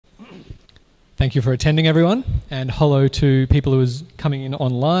Thank you for attending, everyone, and hello to people who are coming in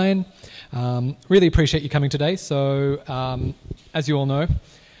online. Really appreciate you coming today. So, as you all know,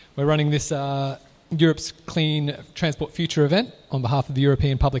 we're running this Europe's Clean Transport Future event on behalf of the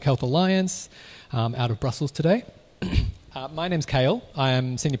European Public Health Alliance out of Brussels today. My name's Cale. I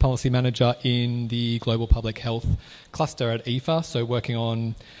am Senior Policy Manager in the Global Public Health Cluster at EPHA, so working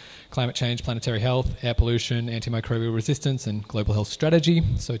on climate change, planetary health, air pollution, antimicrobial resistance and global health strategy.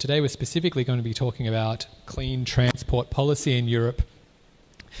 So today we're specifically going to be talking about clean transport policy in Europe,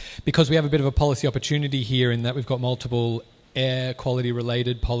 because we have a bit of a policy opportunity here in that we've got multiple air quality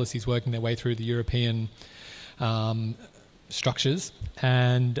related policies working their way through the European structures,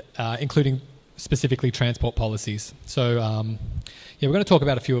 and including specifically transport policies. So yeah, we're going to talk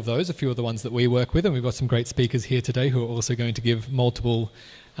about a few of those, a few of the ones that we work with, and we've got some great speakers here today who are also going to give multiple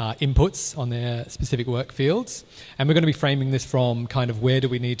inputs on their specific work fields. And we're going to be framing this from kind of where do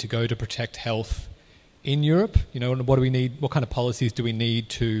we need to go to protect health in Europe, you know, and what do we need, what kind of policies do we need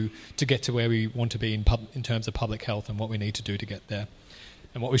to get to where we want to be in terms of public health, and what we need to do to get there,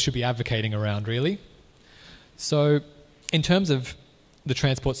 and what we should be advocating around, really. So in terms of the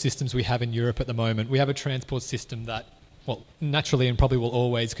transport systems we have in Europe at the moment, we have a transport system that, well, naturally and probably will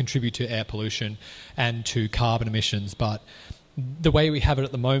always contribute to air pollution and to carbon emissions, but the way we have it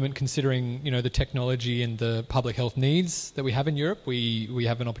at the moment, considering, you know, the technology and the public health needs that we have in Europe, we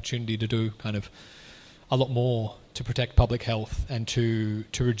have an opportunity to do kind of a lot more to protect public health and to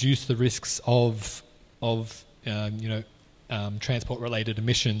reduce the risks of transport-related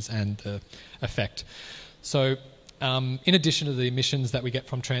emissions and the effect. So in addition to the emissions that we get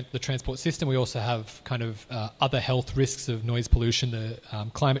from the transport system, we also have kind of other health risks of noise pollution, the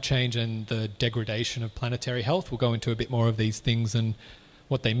climate change and the degradation of planetary health. We'll go into a bit more of these things and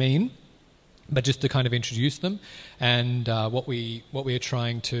what they mean, but just to kind of introduce them. And what we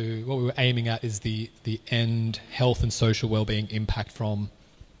were aiming at is the end health and social well-being impact from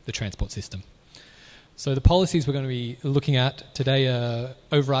the transport system. So the policies we're going to be looking at today are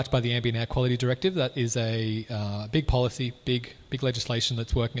overarched by the Ambient Air Quality Directive. That is a big policy, big legislation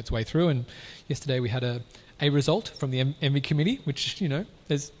that's working its way through. And yesterday we had a result from the ENVI committee, which, you know,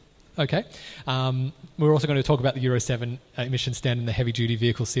 is okay. We're also going to talk about the Euro 7 emission standard and the heavy-duty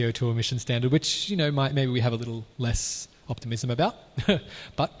vehicle CO2 emission standard, which, you know, maybe we have a little less optimism about.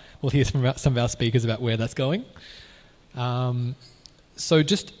 But we'll hear from some of our speakers about where that's going. So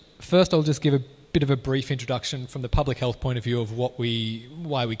just first, I'll just give a bit of a brief introduction from the public health point of view of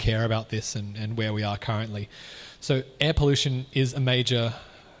why we care about this and where we are currently. So air pollution is a major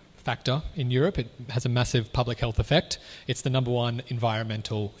factor in Europe. It has a massive public health effect. It's the number one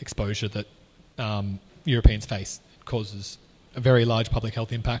environmental exposure that Europeans face. It causes a very large public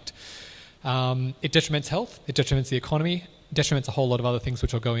health impact. It detriments health, it detriments the economy, detriments a whole lot of other things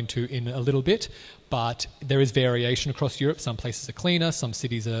which I'll go into in a little bit, but there is variation across Europe. Some places are cleaner, some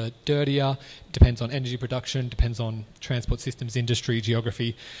cities are dirtier, depends on energy production, depends on transport systems, industry,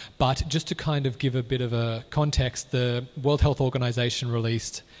 geography. But just to kind of give a bit of a context, the World Health Organization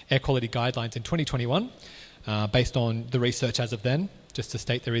released air quality guidelines in 2021 based on the research as of then. Just to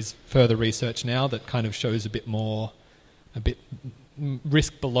state, there is further research now that kind of shows a bit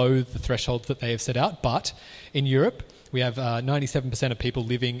risk below the thresholds that they have set out. But in Europe, we have 97% of people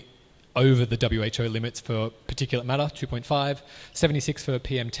living over the WHO limits for particulate matter, 2.5, 76 for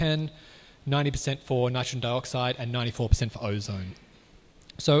PM10, 90% for nitrogen dioxide, and 94% for ozone.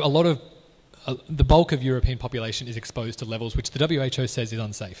 So a lot of the bulk of European population is exposed to levels which the WHO says is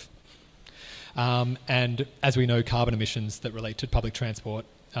unsafe. And as we know, carbon emissions that relate to transport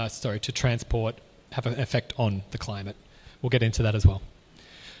have an effect on the climate. We'll get into that as well.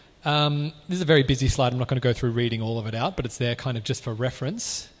 This is a very busy slide. I'm not going to go through reading all of it out, but it's there kind of just for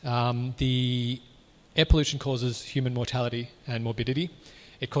reference. The air pollution causes human mortality and morbidity.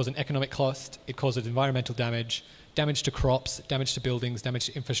 It causes an economic cost. It causes environmental damage, damage to crops, damage to buildings, damage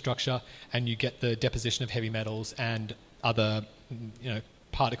to infrastructure, and you get the deposition of heavy metals and other,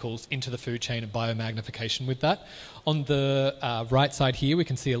 particles into the food chain and biomagnification with that. On the right side here, we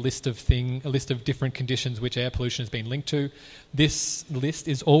can see a list of different conditions which air pollution has been linked to. This list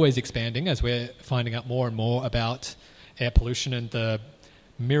is always expanding as we're finding out more and more about air pollution and the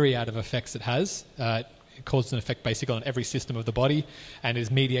myriad of effects it has. It causes an effect basically on every system of the body and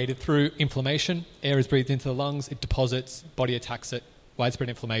is mediated through inflammation. Air is breathed into the lungs, it deposits, body attacks it, widespread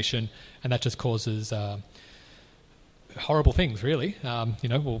inflammation, and that just causes horrible things, really.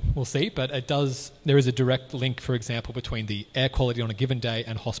 We'll see, but there is a direct link, for example, between the air quality on a given day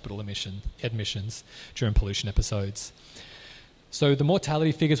and hospital admissions during pollution episodes. So the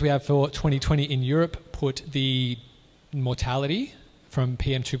mortality figures we have for 2020 in Europe put the mortality from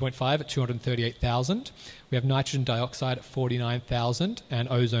PM 2.5 at 238,000. We have nitrogen dioxide at 49,000 and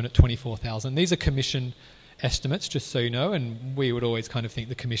ozone at 24,000. These are Commission estimates, just so you know, and we would always kind of think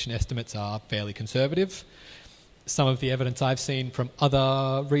the Commission estimates are fairly conservative. Some of the evidence I've seen from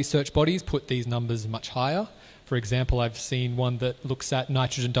other research bodies put these numbers much higher. For example, I've seen one that looks at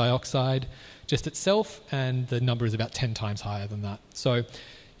nitrogen dioxide just itself, and the number is about 10 times higher than that. So,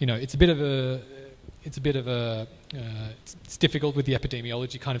 you know, it's difficult with the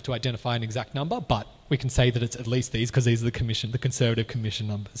epidemiology kind of to identify an exact number, but we can say that it's at least these because these are the conservative Commission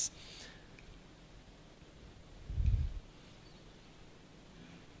numbers.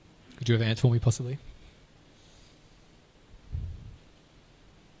 Could you have an answer for me, possibly?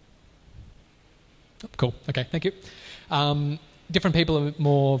 Oh, cool. Okay, thank you. Different people are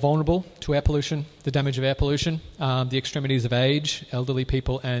more vulnerable to air pollution, the damage of air pollution. The extremities of age, elderly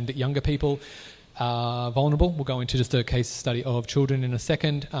people and younger people are vulnerable. We'll go into just a case study of children in a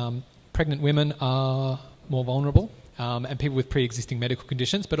second. Pregnant women are more vulnerable, and people with pre-existing medical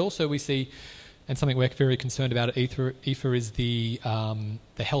conditions. But also we see, and something we're very concerned about at EPHA is the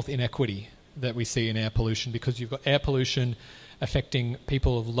health inequity that we see in air pollution, because you've got air pollution affecting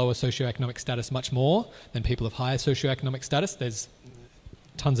people of lower socioeconomic status much more than people of higher socioeconomic status. There's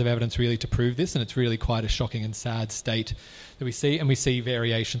tons of evidence really to prove this, and it's really quite a shocking and sad state that we see, and we see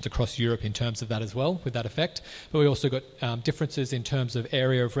variations across Europe in terms of that as well, with that effect. But we also got differences in terms of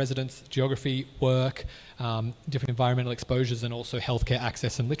area of residence, geography, work, different environmental exposures, and also healthcare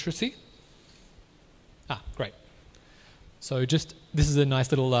access and literacy. Great. So this is a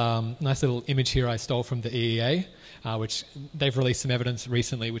nice little image here I stole from the EEA, which they've released some evidence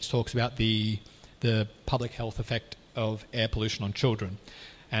recently which talks about the public health effect of air pollution on children.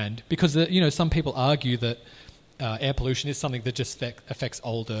 And because some people argue that air pollution is something that just affects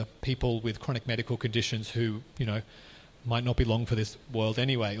older people with chronic medical conditions who might not be long for this world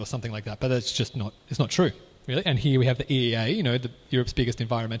anyway, or something like that. But that's just it's not true, really. And here we have the EEA, Europe's biggest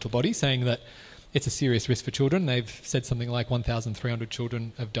environmental body, saying that it's a serious risk for children. They've said something like 1,300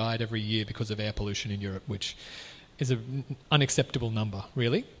 children have died every year because of air pollution in Europe, which is an unacceptable number,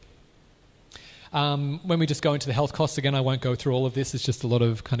 really. When we just go into the health costs, again, I won't go through all of this. It's just a lot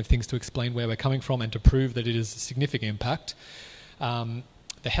of kind of things to explain where we're coming from and to prove that it is a significant impact. The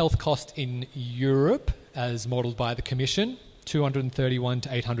health cost in Europe, as modelled by the Commission, 231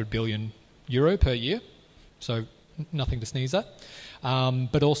 to 800 billion euro per year. So nothing to sneeze at.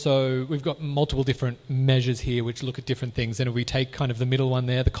 But also we've got multiple different measures here which look at different things. And if we take kind of the middle one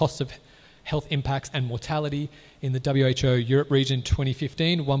there, the costs of health impacts and mortality in the WHO Europe region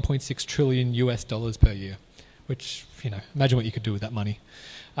 2015, 1.6 trillion US dollars per year, which, imagine what you could do with that money.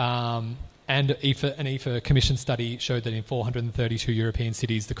 And an EPHA Commission study showed that in 432 European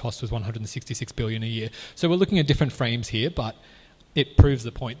cities, the cost was 166 billion a year. So we're looking at different frames here, but it proves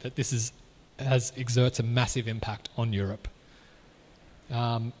the point that this exerts a massive impact on Europe.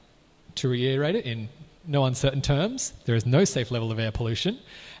 To reiterate it in no uncertain terms, there is no safe level of air pollution,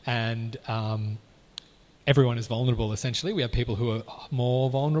 and everyone is vulnerable, essentially. We have people who are more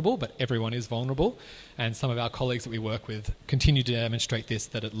vulnerable, but everyone is vulnerable, and some of our colleagues that we work with continue to demonstrate this,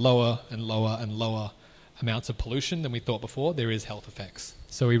 that at lower and lower and lower amounts of pollution than we thought before, there is health effects.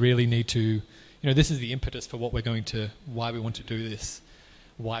 So we really need to, this is the impetus for why we want to do this,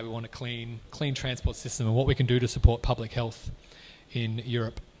 why we want a clean transport system, and what we can do to support public health in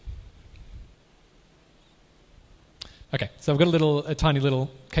Europe. Okay, so I've got a tiny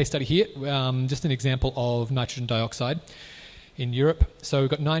little case study here, just an example of nitrogen dioxide in Europe. So we've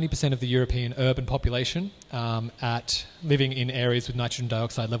got 90% of the European urban population living in areas with nitrogen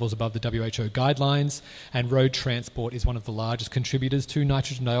dioxide levels above the WHO guidelines, and road transport is one of the largest contributors to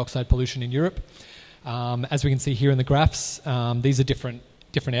nitrogen dioxide pollution in Europe. As we can see here in the graphs, these are different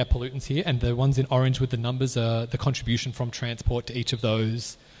air pollutants here, and the ones in orange with the numbers are the contribution from transport to each of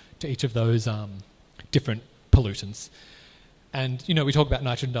those different pollutants. And we talk about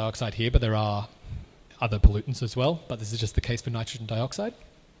nitrogen dioxide here, but there are other pollutants as well, but this is just the case for nitrogen dioxide.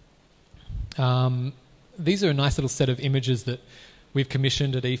 These are a nice little set of images that we've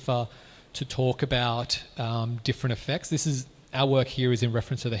commissioned at EPHA to talk about different effects. Our work here is in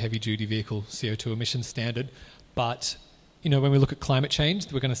reference to the heavy duty vehicle CO2 emissions standard, but when we look at climate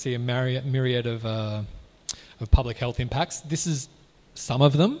change, we're going to see a myriad of public health impacts. This is some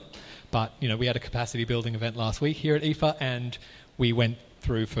of them, but we had a capacity building event last week here at EPHA, and we went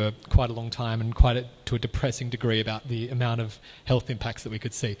through for quite a long time and to a depressing degree about the amount of health impacts that we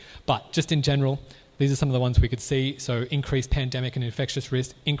could see. But just in general, these are some of the ones we could see. So increased pandemic and infectious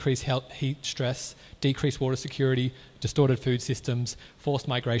risk, increased heat stress, decreased water security, distorted food systems, forced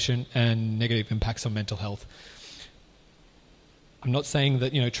migration, and negative impacts on mental health. I'm not saying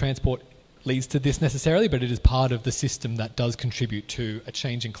that, transport leads to this necessarily, but it is part of the system that does contribute to a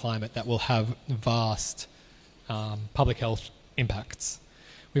changing climate that will have vast public health impacts.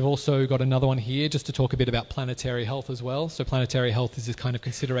 We've also got another one here just to talk a bit about planetary health as well. So planetary health is this kind of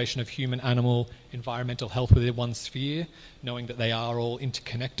consideration of human, animal, environmental health within one sphere, knowing that they are all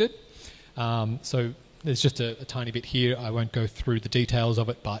interconnected. So there's just a tiny bit here. I won't go through the details of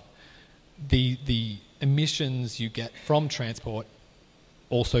it, but the emissions you get from transport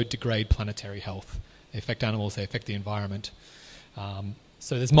also degrade planetary health. They affect animals, they affect the environment.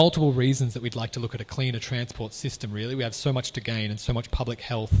 So there's multiple reasons that we'd like to look at a cleaner transport system, really. We have so much to gain and so much public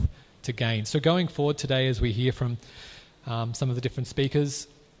health to gain. So going forward today, as we hear from some of the different speakers,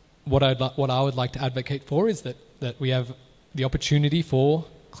 what I would like to advocate for is that we have the opportunity for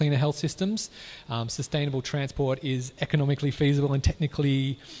cleaner health systems. Sustainable transport is economically feasible and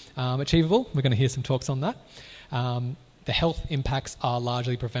technically achievable. We're going to hear some talks on that. The health impacts are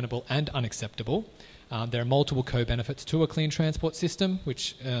largely preventable and unacceptable. There are multiple co-benefits to a clean transport system,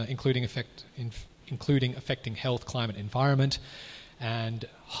 which including affecting health, climate, environment, and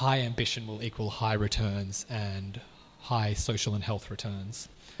high ambition will equal high returns and high social and health returns.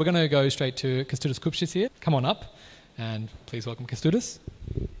 We're going to go straight to Kestutis Kupsys here. Come on up, and please welcome Kestutis.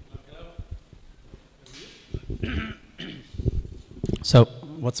 So,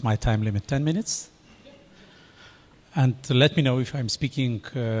 what's my time limit? 10 minutes? And let me know if I'm speaking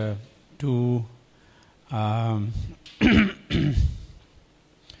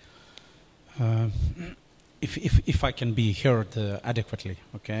if I can be heard adequately,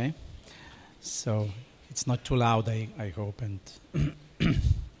 okay? So it's not too loud, I hope. And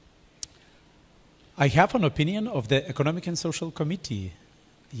I have an opinion of the Economic and Social Committee,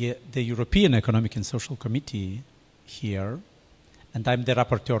 the European Economic and Social Committee here, and I'm the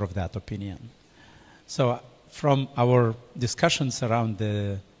rapporteur of that opinion. So from our discussions around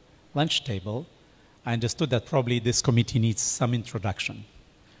the lunch table, I understood that probably this committee needs some introduction.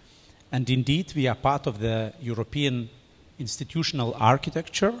 And indeed, we are part of the European institutional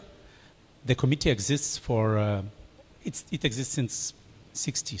architecture. The committee exists it exists since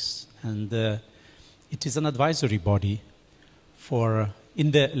 60s, and it is an advisory body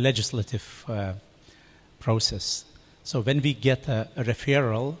in the legislative process. So when we get a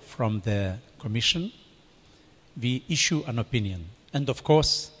referral from the Commission, we issue an opinion. And of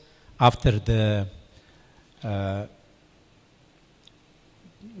course, after the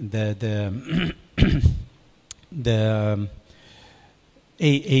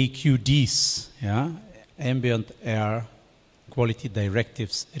AAQDs, ambient air quality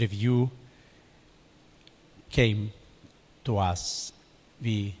directives review, came to us.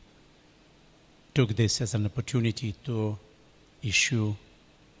 We took this as an opportunity to issue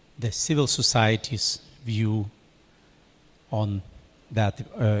the civil society's view on that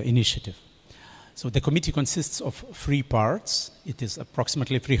initiative. So the committee consists of 3 parts. It is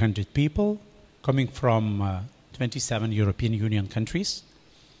approximately 300 people coming from 27 European Union countries.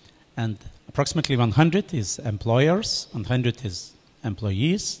 And approximately 100 is employers, 100 is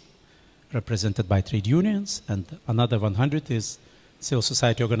employees, represented by trade unions, and another 100 is civil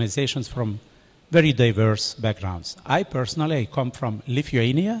society organizations from very diverse backgrounds. I personally come from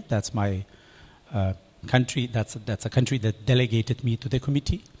Lithuania. That's my country. That's a country that delegated me to the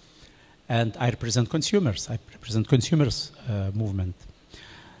committee. And I represent consumers. I represent consumers' movement.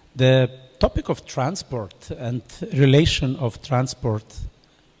 The topic of transport and relation of transport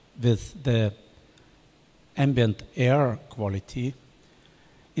with the ambient air quality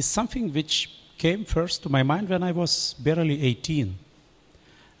is something which came first to my mind when I was barely 18.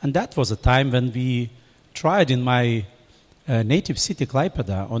 And that was a time when we tried in my native city,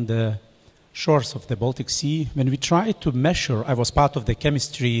 Klaipėda, on the shores of the Baltic Sea, when we tried to measure, I was part of the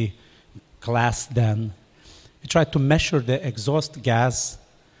chemistry class then, we tried to measure the exhaust gas,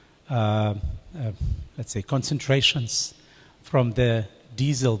 let's say, concentrations from the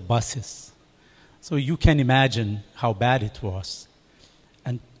diesel buses. So you can imagine how bad it was.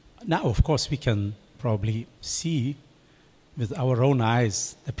 And now, of course, we can probably see with our own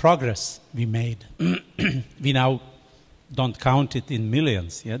eyes the progress we made. We now don't count it in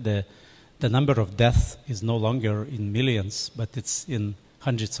millions. Yeah? The number of deaths is no longer in millions, but it's in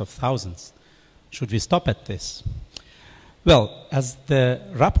hundreds of thousands. Should we stop at this? Well, as the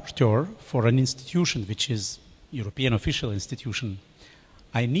rapporteur for an institution which is European official institution,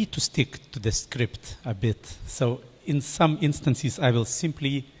 I need to stick to the script a bit. So in some instances, I will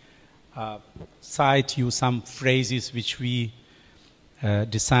simply cite you some phrases which we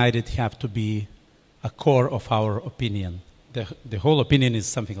decided have to be a core of our opinion. The whole opinion is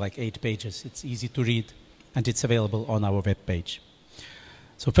something like 8 pages. It's easy to read, and it's available on our webpage.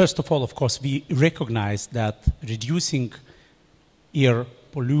 So first of all, of course, we recognize that reducing air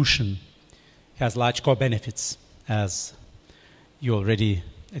pollution has large co-benefits, as you already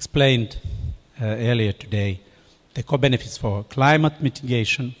explained earlier today. The co-benefits for climate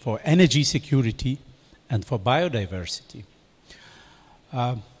mitigation, for energy security, and for biodiversity.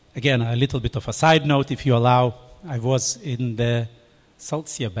 Again, a little bit of a side note, if you allow. I was in the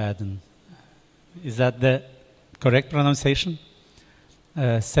Salzgiebäden, is that the correct pronunciation?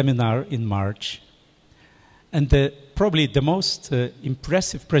 Seminar in March. And probably the most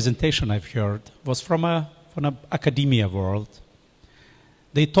impressive presentation I've heard was from an academia world.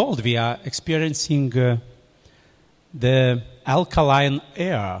 They told we are experiencing the alkaline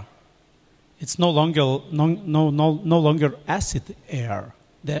air. It's no longer acid air.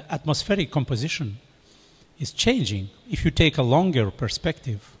 The atmospheric composition is changing if you take a longer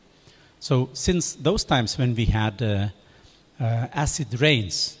perspective. So since those times when we had acid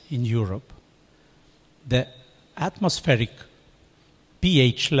rains in Europe, the atmospheric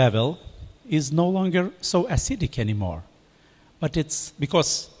pH level is no longer so acidic anymore. But it's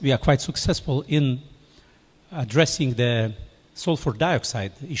because we are quite successful in addressing the sulfur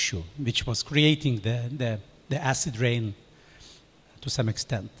dioxide issue, which was creating the acid rain to some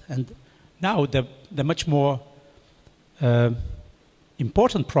extent. And now the much more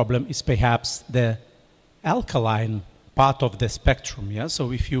important problem is perhaps the alkaline part of the spectrum. Yeah?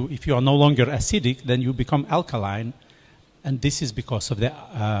 So if you are no longer acidic, then you become alkaline, and this is because of the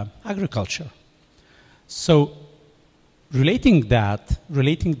agriculture. So relating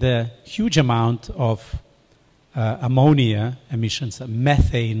the huge amount of ammonia emissions,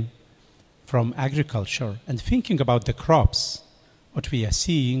 methane from agriculture, and thinking about the crops, what we are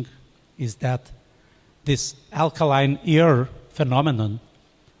seeing is that this alkaline air phenomenon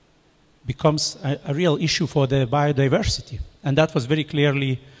becomes a real issue for the biodiversity. And that was very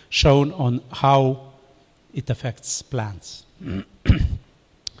clearly shown on how it affects plants.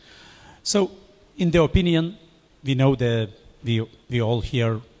 So, in the opinion, we know we all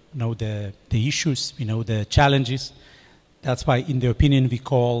here know the issues, we know the challenges. That's why, in the opinion, we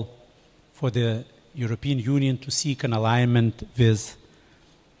call for the European Union to seek an alignment with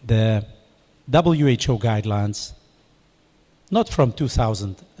the WHO guidelines, not from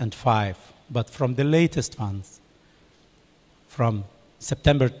 2005, but from the latest ones, from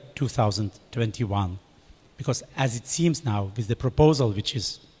September 2021. Because as it seems now, with the proposal which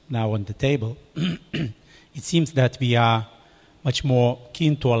is now on the table, it seems that we are much more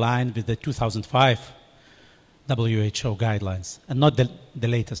keen to align with the 2005 WHO guidelines, and not the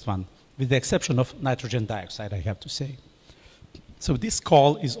latest one, with the exception of nitrogen dioxide, I have to say. So this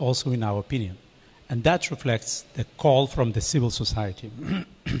call is also in our opinion, and that reflects the call from the civil society.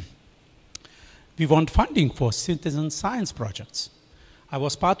 We want funding for citizen science projects. I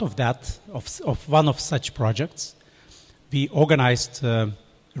was part of that, of one of such projects. We organized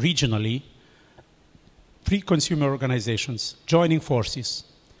regionally 3 consumer organizations joining forces,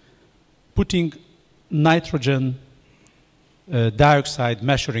 putting nitrogen dioxide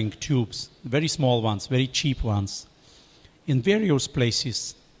measuring tubes, very small ones, very cheap ones, in various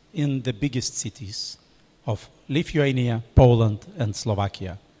places in the biggest cities of Lithuania, Poland, and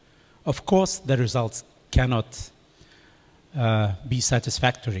Slovakia. Of course, the results cannot be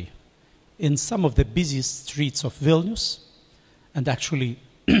satisfactory. In some of the busiest streets of Vilnius, and actually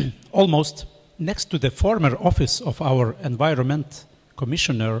almost next to the former office of our Environment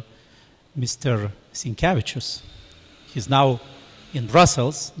Commissioner, Mr. Sinkevičius. He's now in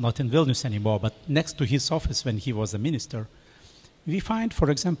Brussels, not in Vilnius anymore, but next to his office when he was a minister, we find,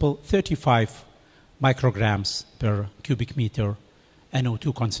 for example, 35 micrograms per cubic meter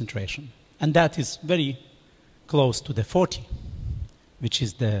NO2 concentration. And that is very close to the 40, which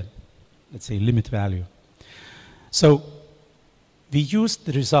is the, let's say, limit value. So we used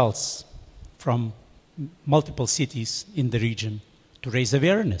the results from multiple cities in the region to raise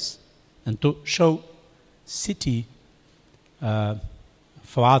awareness and to show city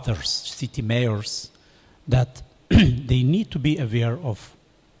fathers, city mayors, that they need to be aware of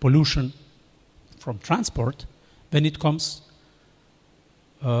pollution from transport when it comes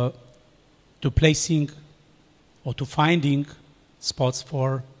to placing or to finding spots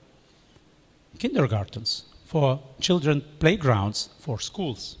for kindergartens, for children playgrounds, for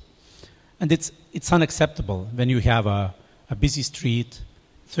schools. And it's unacceptable when you have a busy street,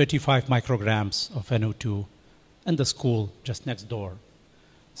 35 micrograms of NO2, and the school just next door.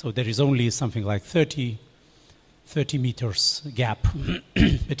 So there is only something like 30 meters gap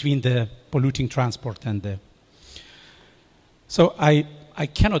between the polluting transport and the... So I I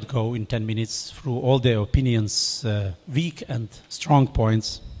cannot go in 10 minutes through all the opinions, weak and strong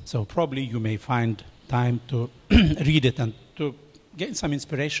points, so probably you may find time to read it and to gain some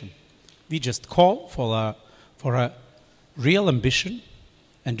inspiration. We just call for a real ambition,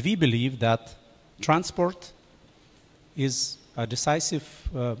 and we believe that transport is a decisive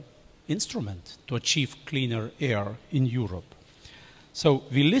instrument to achieve cleaner air in Europe. So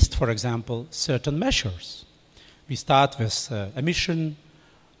we list, for example, certain measures. We start with emission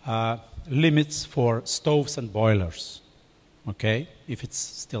limits for stoves and boilers. Okay, if it's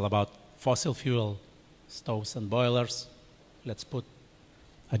still about fossil fuel stoves and boilers, let's put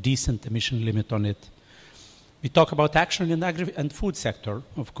a decent emission limit on it. We talk about action in the agri and food sector,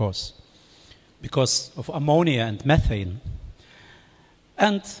 of course, because of ammonia and methane.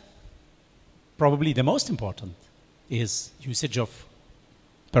 And probably the most important is usage of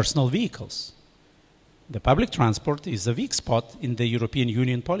personal vehicles. The public transport is a weak spot in the European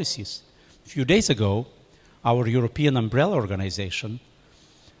Union policies. A few days ago, our European umbrella organization,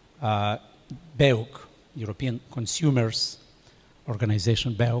 BEUC, European Consumers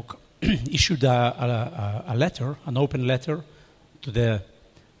Organization, BEUC, issued a letter, an open letter to the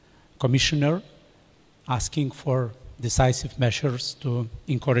commissioner asking for decisive measures to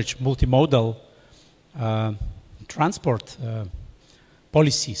encourage multimodal transport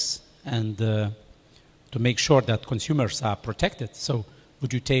policies and to make sure that consumers are protected. So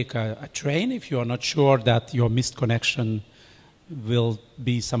would you take a train if you are not sure that your missed connection will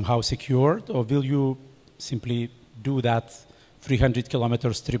be somehow secured, or will you simply do that 300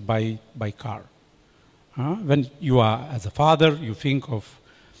 kilometers trip by car? When you are, as a father, you think of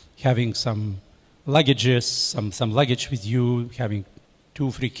having some luggages, some luggage with you, having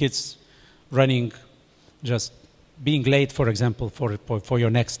 2-3 kids running, just being late, for example, for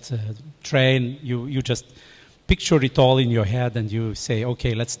your next train. You just picture it all in your head and you say,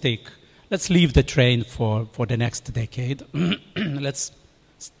 okay, let's leave the train for the next decade. Let's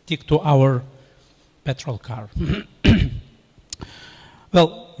stick to our petrol car.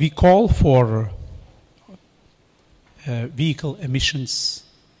 Well, we call for vehicle emissions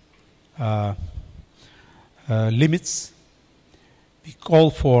limits. We call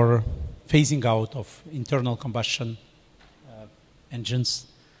for phasing out of internal combustion engines.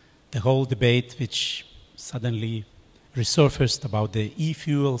 The whole debate which suddenly resurfaced about the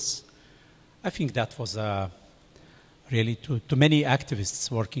e-fuels, I think that was really, to many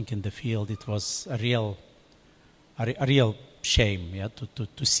activists working in the field, it was a real shame, yeah,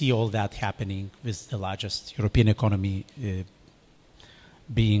 to see all that happening with the largest European economy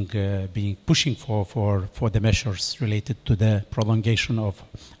pushing for the measures related to the prolongation of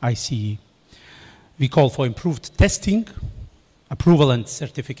ICE. We call for improved testing, approval and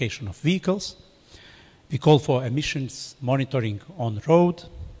certification of vehicles. We call for emissions monitoring on road.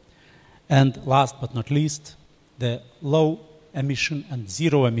 And last but not least, the low emission and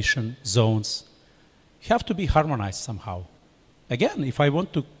zero emission zones have to be harmonized somehow. Again, if I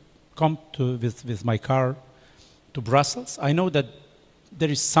want to come with my car to Brussels, I know that there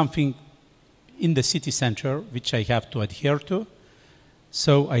is something in the city center which I have to adhere to.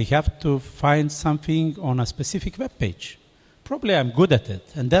 So I have to find something on a specific web page. Probably I'm good at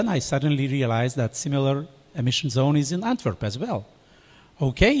it. And then I suddenly realize that similar emission zone is in Antwerp as well.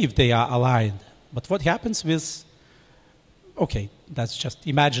 Okay, if they are aligned. But what happens with, okay, that's just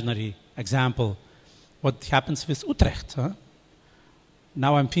imaginary example. What happens with Utrecht? Huh?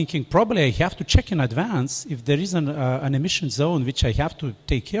 Now I'm thinking probably I have to check in advance if there is an emission zone which I have to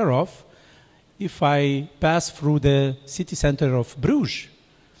take care of if I pass through the city center of Bruges,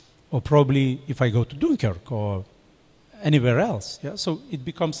 or probably if I go to Dunkirk or anywhere else. Yeah? So it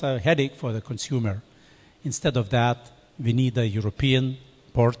becomes a headache for the consumer. Instead of that, we need a European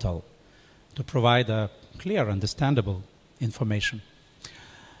portal to provide a clear, understandable information.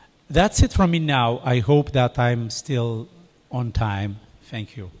 That's it from me now. I hope that I'm still on time.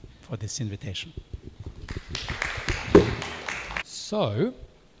 Thank you for this invitation. So,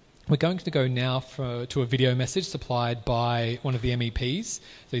 we're going to go now to a video message supplied by one of the MEPs.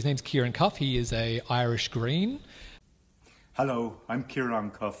 So his name's Ciaran Cuffe. He is an Irish Green. Hello, I'm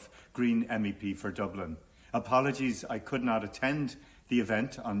Ciaran Cuffe, Green MEP for Dublin. Apologies, I could not attend the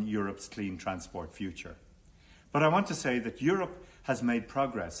event on Europe's clean transport future. But I want to say that Europe has made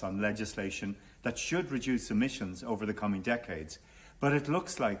progress on legislation that should reduce emissions over the coming decades, but it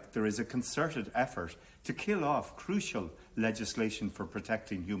looks like there is a concerted effort to kill off crucial legislation for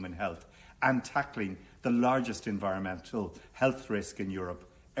protecting human health and tackling the largest environmental health risk in Europe,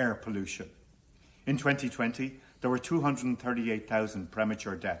 air pollution. In 2020, there were 238,000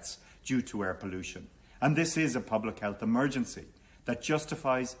 premature deaths due to air pollution, and this is a public health emergency that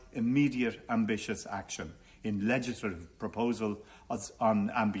justifies immediate ambitious action in legislative proposals on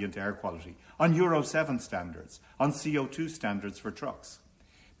ambient air quality, on Euro 7 standards, on CO2 standards for trucks.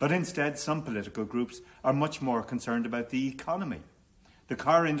 But instead, some political groups are much more concerned about the economy. The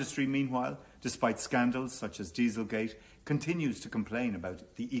car industry, meanwhile, despite scandals such as Dieselgate, continues to complain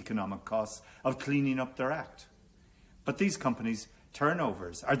about the economic costs of cleaning up their act. But these companies'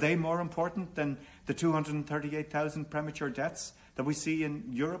 turnovers, are they more important than the 238,000 premature deaths that we see in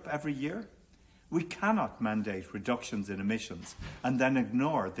Europe every year? We cannot mandate reductions in emissions and then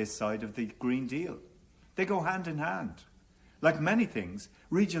ignore this side of the Green Deal. They go hand in hand. Like many things,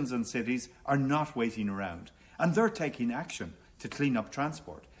 regions and cities are not waiting around, and they're taking action to clean up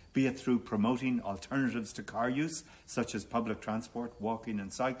transport, be it through promoting alternatives to car use, such as public transport, walking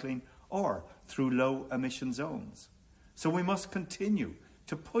and cycling, or through low-emission zones. So we must continue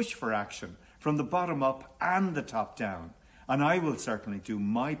to push for action from the bottom up and the top down, and I will certainly do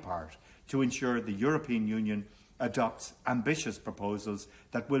my part to ensure the European Union adopts ambitious proposals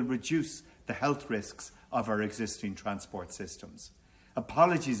that will reduce the health risks of our existing transport systems.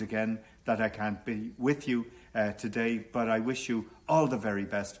 Apologies again that I can't be with you today, but I wish you all the very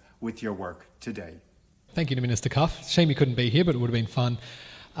best with your work today. Thank you to Minister Cuffe. Shame he couldn't be here, but it would have been fun.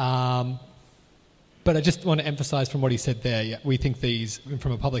 But I just want to emphasise from what he said there, we think these,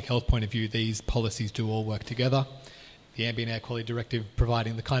 from a public health point of view, these policies do all work together. The Ambient Air Quality Directive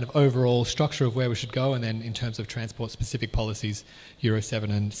providing the kind of overall structure of where we should go, and then in terms of transport-specific policies, Euro 7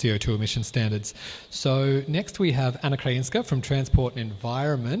 and CO2 emission standards. So next we have Anna Krajinska from Transport and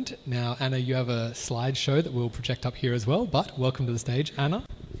Environment. Now, Anna, you have a slideshow that we'll project up here as well, but welcome to the stage, Anna.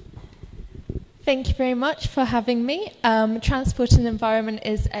 Thank you very much for having me. Transport and Environment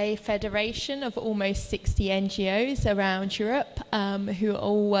is a federation of almost 60 NGOs around Europe who are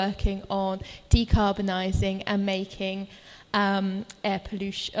all working on decarbonising and making air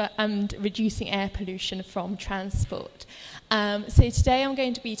pollution and reducing air pollution from transport. So today I'm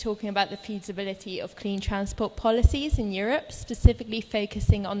going to be talking about the feasibility of clean transport policies in Europe, specifically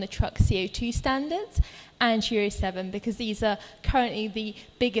focusing on the truck CO2 standards and Euro 7, because these are currently the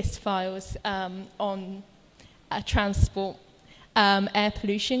biggest files on transport air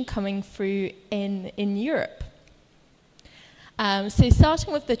pollution coming through in Europe. So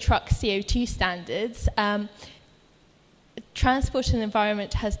starting with the truck CO2 standards, Transport and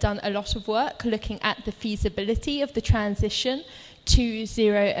Environment has done a lot of work looking at the feasibility of the transition to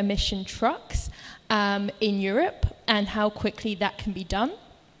zero-emission trucks in Europe and how quickly that can be done.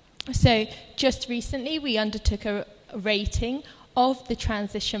 So just recently we undertook a rating of the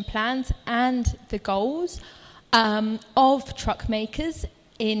transition plans and the goals of truck makers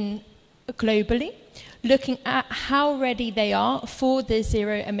globally, looking at how ready they are for the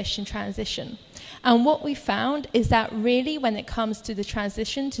zero-emission transition. And what we found is that really when it comes to the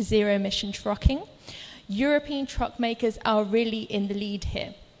transition to zero-emission trucking, European truck makers are really in the lead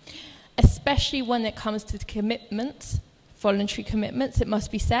here, especially when it comes to the commitments, voluntary commitments, it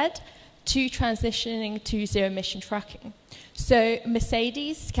must be said, to transitioning to zero-emission trucking. So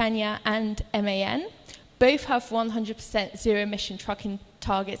Mercedes, Scania and MAN both have 100% zero-emission trucking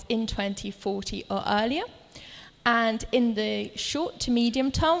targets in 2040 or earlier. And in the short to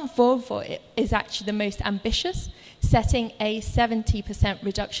medium term, Volvo is actually the most ambitious, setting a 70%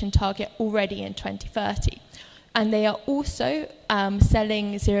 reduction target already in 2030. And they are also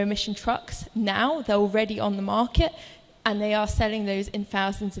selling zero-emission trucks now. They're already on the market, and they are selling those in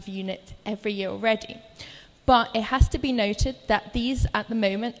thousands of units every year already. But it has to be noted that these, at the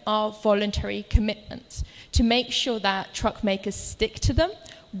moment, are voluntary commitments. To make sure that truck makers stick to them,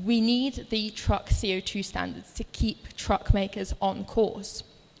 we need the truck CO2 standards to keep truck makers on course.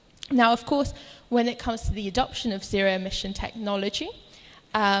 Now, of course, when it comes to the adoption of zero-emission technology,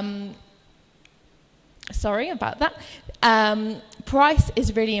 sorry about that, price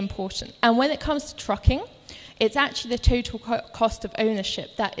is really important. And when it comes to trucking, it's actually the total cost of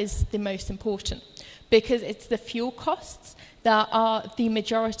ownership that is the most important, because it's the fuel costs that are the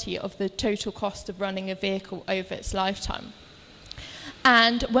majority of the total cost of running a vehicle over its lifetime.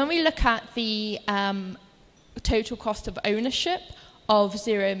 And when we look at the total cost of ownership of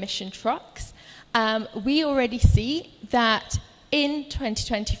zero-emission trucks, we already see that in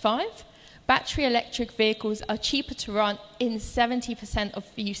 2025, battery electric vehicles are cheaper to run in 70% of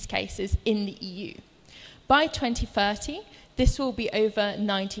use cases in the EU. By 2030, this will be over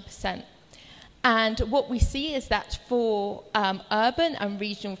 90%. And what we see is that for urban and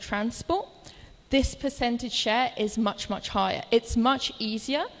regional transport, this percentage share is much, much higher. It's much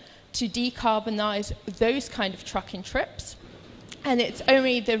easier to decarbonise those kind of trucking trips. And it's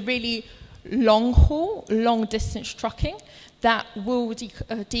only the really long-haul, long-distance trucking that will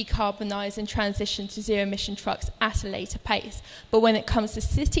decarbonise and transition to zero-emission trucks at a later pace. But when it comes to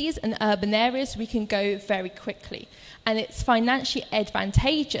cities and urban areas, we can go very quickly. And it's financially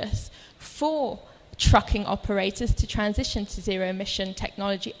advantageous for trucking operators to transition to zero-emission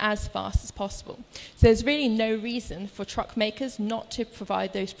technology as fast as possible. So there's really no reason for truck makers not to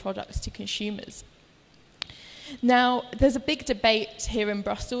provide those products to consumers. Now, there's a big debate here in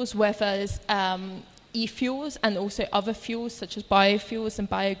Brussels whether e-fuels and also other fuels such as biofuels and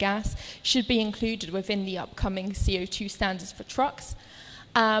biogas should be included within the upcoming CO2 standards for trucks.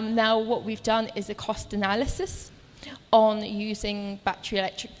 Now, what we've done is a cost analysis on using battery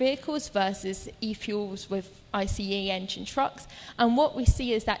electric vehicles versus e-fuels with ICE engine trucks. And what we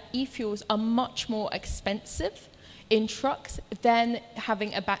see is that e-fuels are much more expensive in trucks than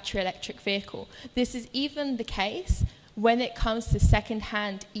having a battery electric vehicle. This is even the case when it comes to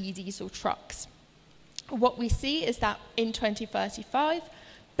second-hand e-diesel trucks. What we see is that in 2035,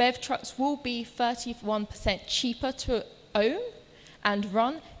 BEV trucks will be 31% cheaper to own and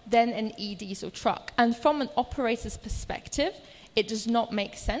run than an e-diesel truck. And from an operator's perspective, it does not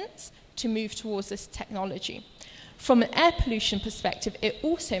make sense to move towards this technology. From an air pollution perspective, it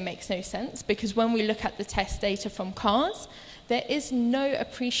also makes no sense because when we look at the test data from cars, there is no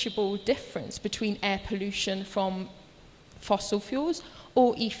appreciable difference between air pollution from fossil fuels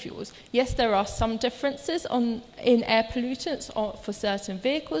or e-fuels. Yes, there are some differences in air pollutants for certain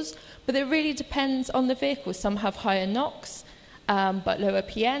vehicles, but it really depends on the vehicle. Some have higher NOx, but lower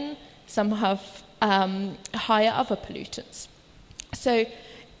PN. Some have higher other pollutants. So,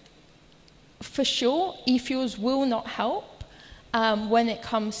 for sure, e-fuels will not help when it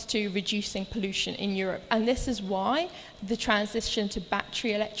comes to reducing pollution in Europe. And this is why the transition to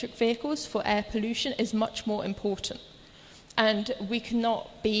battery electric vehicles for air pollution is much more important. And we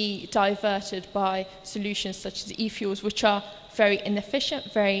cannot be diverted by solutions such as e-fuels, which are very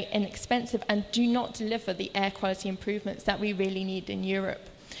inefficient, very inexpensive, and do not deliver the air quality improvements that we really need in Europe.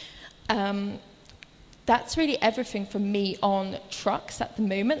 That's really everything from me on trucks at the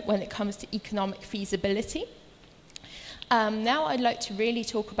moment when it comes to economic feasibility. Now I'd like to really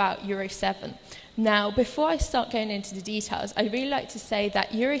talk about Euro 7. Now, before I start going into the details, I'd really like to say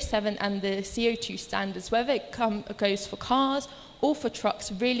that Euro 7 and the CO2 standards, whether it goes for cars or for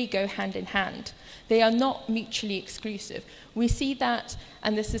trucks, really go hand in hand. They are not mutually exclusive. We see that,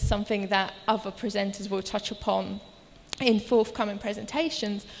 and this is something that other presenters will touch upon in forthcoming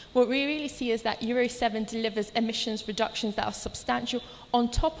presentations, what we really see is that Euro 7 delivers emissions reductions that are substantial on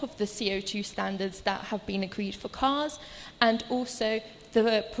top of the CO2 standards that have been agreed for cars and also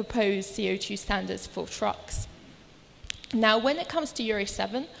the proposed CO2 standards for trucks. Now, when it comes to Euro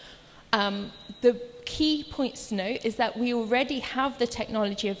 7, the key points to note is that we already have the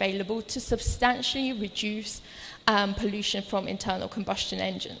technology available to substantially reduce pollution from internal combustion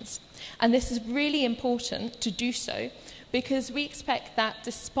engines. And this is really important to do so because we expect that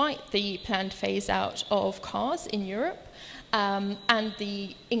despite the planned phase out of cars in Europe and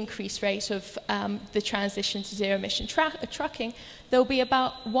the increased rate of the transition to zero-emission trucking, there will be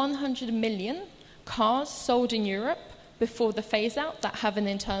about 100 million cars sold in Europe before the phase-out that have an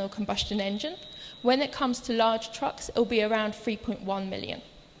internal combustion engine. When it comes to large trucks, it will be around 3.1 million.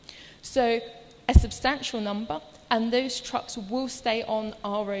 So a substantial number, and those trucks will stay on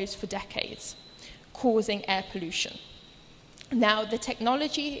our roads for decades, causing air pollution. Now, the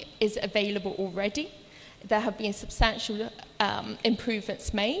technology is available already. There have been substantial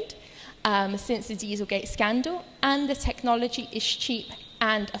improvements made since the Dieselgate scandal, and the technology is cheap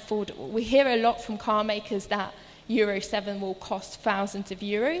and affordable. We hear a lot from car makers that Euro 7 will cost thousands of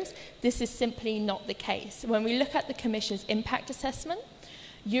euros. This is simply not the case. When we look at the Commission's impact assessment,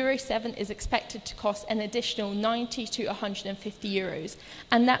 Euro 7 is expected to cost an additional 90 to 150 euros,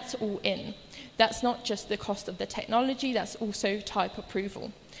 and that's all in. That's not just the cost of the technology, that's also type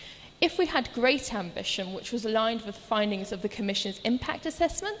approval. If we had great ambition, which was aligned with the findings of the Commission's impact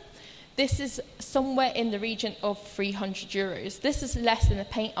assessment, this is somewhere in the region of 300 euros. This is less than a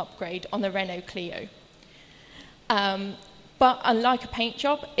paint upgrade on the Renault Clio. But unlike a paint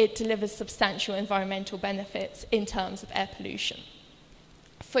job, it delivers substantial environmental benefits in terms of air pollution.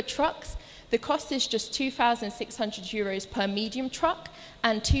 For trucks, the cost is just 2,600 euros per medium truck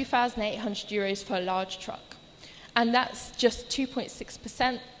and 2,800 euros for a large truck. And that's just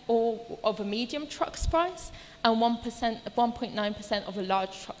 2.6% of a medium truck's price and 1.9% of a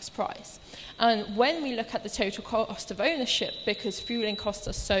large truck's price. And when we look at the total cost of ownership, because fueling costs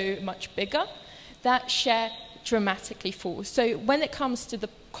are so much bigger, that share dramatically falls. So when it comes to the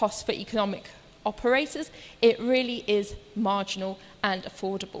cost for economic operators, it really is marginal and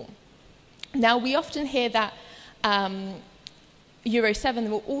affordable. Now, we often hear that Euro 7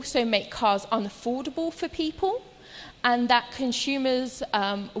 will also make cars unaffordable for people, and that consumers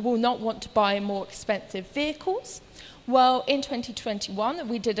will not want to buy more expensive vehicles. Well, in 2021,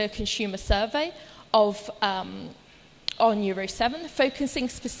 we did a consumer survey of, on Euro 7, focusing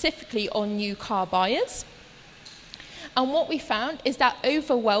specifically on new car buyers. And what we found is that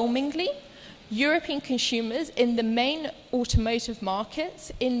overwhelmingly, European consumers in the main automotive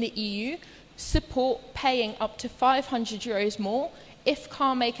markets in the EU support paying up to €500 more if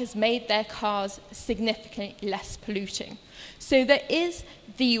car makers made their cars significantly less polluting. So there is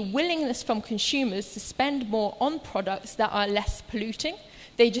the willingness from consumers to spend more on products that are less polluting.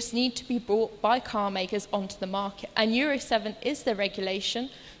 They just need to be brought by car makers onto the market. And Euro 7 is the regulation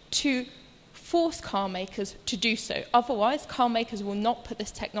to force car makers to do so. Otherwise, car makers will not put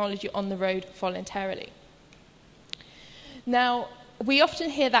this technology on the road voluntarily. Now, we often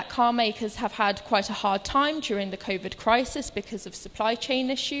hear that car makers have had quite a hard time during the COVID crisis because of supply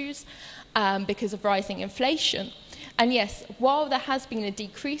chain issues, because of rising inflation. And yes, while there has been a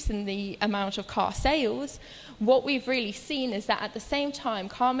decrease in the amount of car sales, what we've really seen is that at the same time,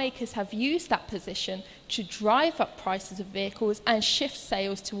 car makers have used that position to drive up prices of vehicles and shift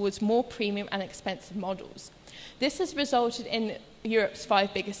sales towards more premium and expensive models. This has resulted in Europe's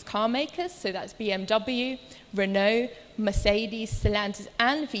 5 biggest car makers, so that's BMW, Renault, Mercedes, Stellantis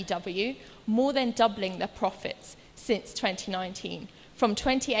and VW, more than doubling their profits since 2019, from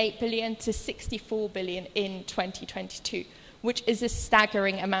 28 billion to 64 billion in 2022, which is a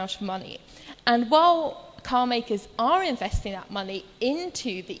staggering amount of money. And while car makers are investing that money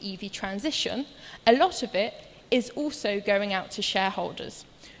into the EV transition, a lot of it is also going out to shareholders.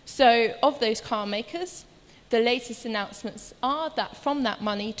 So of those car makers, the latest announcements are that from that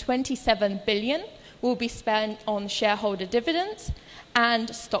money, 27 billion will be spent on shareholder dividends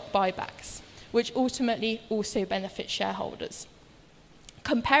and stock buybacks, which ultimately also benefit shareholders.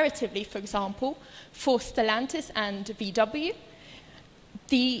 Comparatively, for example, for Stellantis and VW,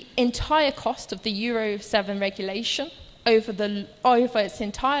 the entire cost of the Euro 7 regulation over its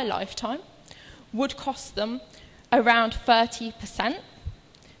entire lifetime would cost them around 30%,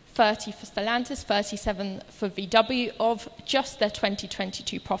 30 for Stellantis, 37 for VW, of just their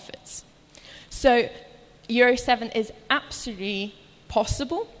 2022 profits. So Euro 7 is absolutely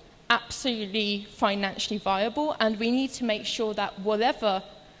possible, absolutely financially viable, and we need to make sure that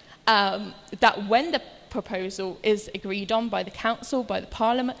that when the proposal is agreed on by the Council, by the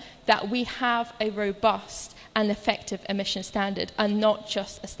Parliament, that we have a robust and effective emission standard and not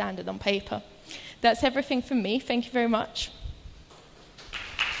just a standard on paper. That's everything from me. Thank you very much.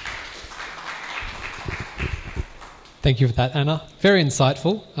 Thank you for that, Anna. Very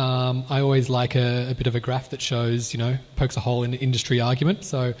insightful. I always like a bit of a graph that shows, pokes a hole in the industry argument.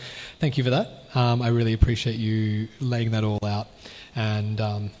 So thank you for that. I really appreciate you laying that all out. And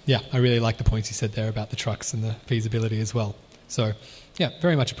I really like the points you said there about the trucks and the feasibility as well. So yeah,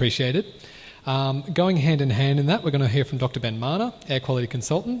 very much appreciated. Going hand in hand in that, we're going to hear from Dr. Ben Marner, air quality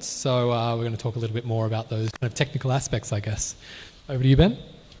consultant. So we're going to talk a little bit more about those kind of technical aspects, I guess. Over to you, Ben.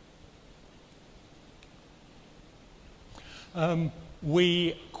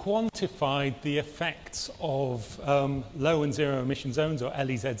 We quantified the effects of low and zero emission zones, or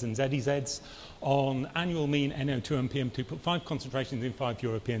LEZs and ZEZs, on annual mean NO2 and PM2.5 concentrations in 5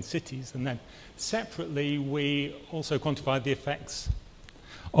 European cities. And then separately, we also quantified the effects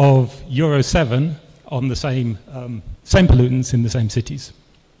of Euro 7 on the same pollutants in the same cities.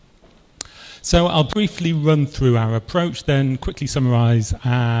 So I'll briefly run through our approach, then quickly summarize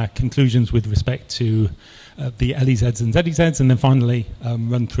our conclusions with respect to the LEZs and ZEZs, and then finally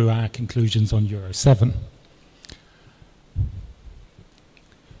run through our conclusions on Euro 7.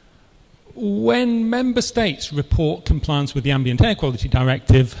 When member states report compliance with the Ambient Air Quality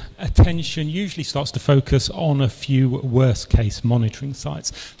Directive, attention usually starts to focus on a few worst-case monitoring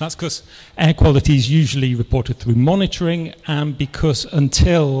sites. That's because air quality is usually reported through monitoring, and because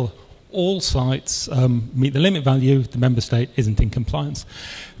until all sites meet the limit value, the member state isn't in compliance.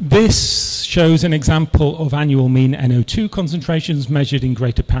 This shows an example of annual mean NO2 concentrations measured in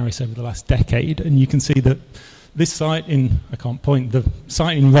Greater Paris over the last decade, and you can see that this site the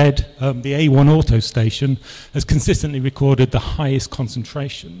site in red, the A1 auto station, has consistently recorded the highest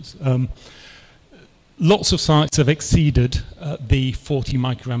concentrations. Lots of sites have exceeded the 40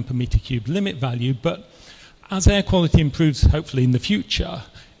 microgram per meter cubed limit value, but as air quality improves, hopefully in the future,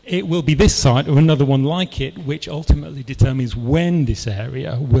 it will be this site or another one like it which ultimately determines when this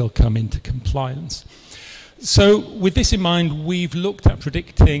area will come into compliance. So with this in mind, we've looked at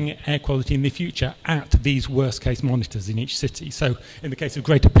predicting air quality in the future at these worst case monitors in each city. So in the case of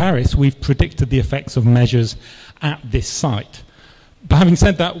Greater Paris, we've predicted the effects of measures at this site. But having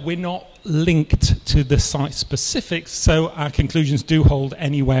said that, we're not linked to the site specifics, so our conclusions do hold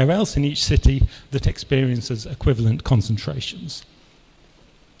anywhere else in each city that experiences equivalent concentrations.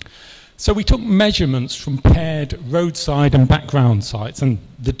 So we took measurements from paired roadside and background sites and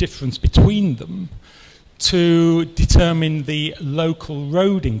the difference between them to determine the local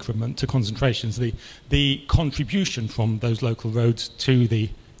road increment to concentrations, the contribution from those local roads to the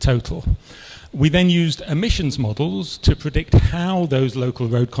total. We then used emissions models to predict how those local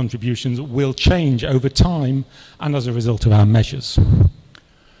road contributions will change over time and as a result of our measures.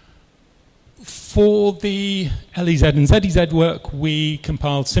 For the LEZ and ZEZ work, we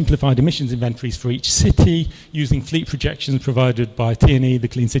compiled simplified emissions inventories for each city using fleet projections provided by T&E, the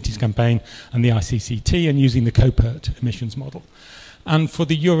Clean Cities Campaign, and the ICCT, and using the COPERT emissions model. And for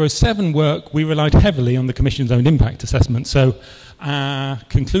the Euro 7 work, we relied heavily on the Commission's own impact assessment. So our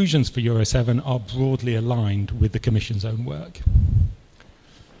conclusions for Euro 7 are broadly aligned with the Commission's own work.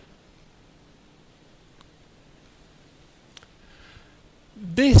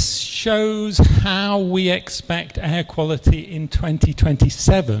 This shows how we expect air quality in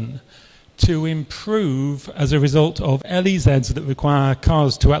 2027 to improve as a result of LEZs that require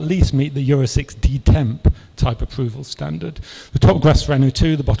cars to at least meet the Euro 6 D-Temp type approval standard. The top graphs for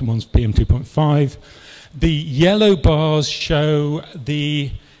NO2, the bottom one's PM2.5. The yellow bars show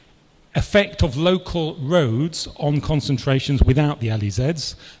the effect of local roads on concentrations without the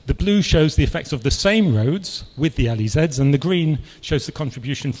LEZs. The blue shows the effects of the same roads with the LEZs, and the green shows the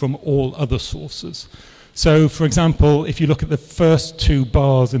contribution from all other sources. So, for example, if you look at the first two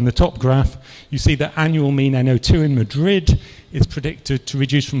bars in the top graph, you see that annual mean NO2 in Madrid is predicted to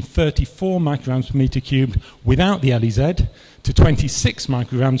reduce from 34 micrograms per meter cubed without the LEZ to 26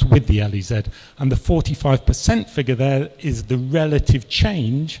 micrograms with the LEZ. And the 45% figure there is the relative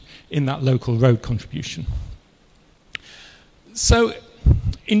change in that local road contribution. So,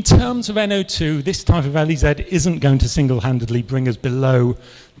 in terms of NO2, this type of LEZ isn't going to single-handedly bring us below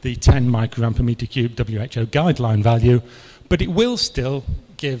the 10 microgram per meter cubed WHO guideline value, but it will still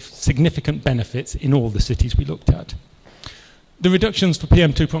give significant benefits in all the cities we looked at. The reductions for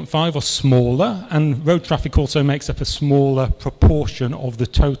PM2.5 are smaller, and road traffic also makes up a smaller proportion of the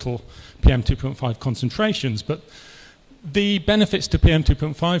total PM2.5 concentrations, but the benefits to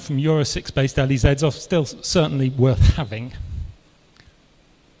PM2.5 from Euro 6 based LEZs are still certainly worth having.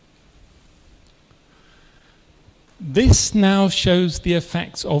 This now shows the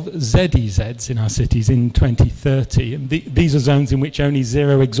effects of ZEZs in our cities in 2030. And these are zones in which only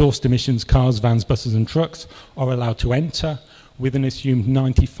zero exhaust emissions cars, vans, buses and trucks are allowed to enter with an assumed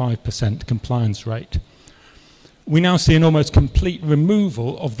 95% compliance rate. We now see an almost complete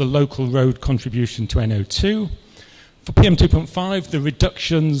removal of the local road contribution to NO2. For PM2.5, the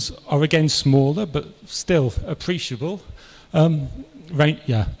reductions are again smaller but still appreciable,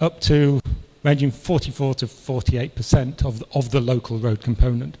 up to ranging 44 to 48% of the local road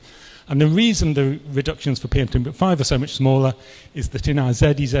component. And the reason the reductions for PM2.5 are so much smaller is that in our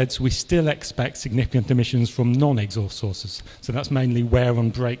ZEZs we still expect significant emissions from non-exhaust sources. So that's mainly wear on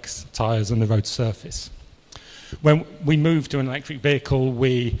brakes, tyres and the road surface. When we move to an electric vehicle,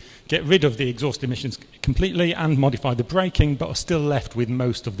 we get rid of the exhaust emissions completely and modify the braking, but are still left with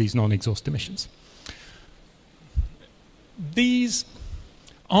most of these non-exhaust emissions. These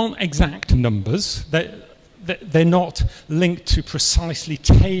aren't exact numbers. They're not linked to precisely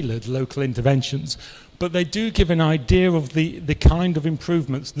tailored local interventions, but they do give an idea of the kind of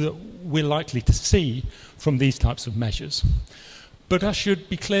improvements that we're likely to see from these types of measures. But I should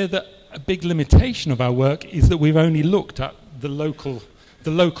be clear that a big limitation of our work is that we've only looked at the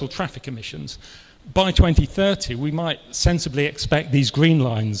local traffic emissions. By 2030, we might sensibly expect these green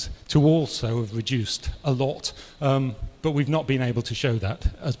lines to also have reduced a lot, but we've not been able to show that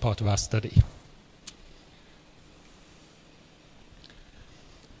as part of our study.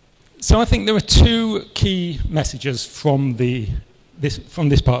 So I think there are two key messages from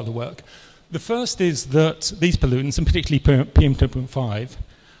this part of the work. The first is that these pollutants, and particularly PM2.5,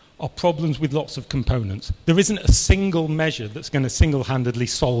 are problems with lots of components. There isn't a single measure that's going to single-handedly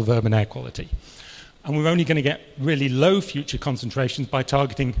solve urban air quality. And we're only going to get really low future concentrations by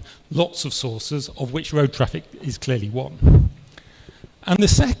targeting lots of sources, of which road traffic is clearly one. And the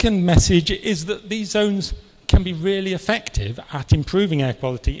second message is that these zones can be really effective at improving air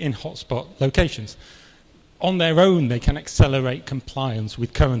quality in hotspot locations. On their own, they can accelerate compliance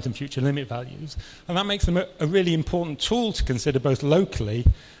with current and future limit values. And that makes them a really important tool to consider both locally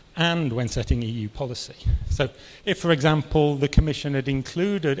and when setting EU policy. So if, for example, the Commission had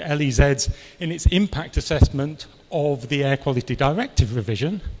included LEZs in its impact assessment of the Air Quality Directive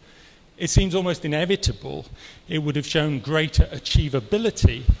revision, it seems almost inevitable it would have shown greater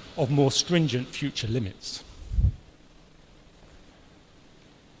achievability of more stringent future limits.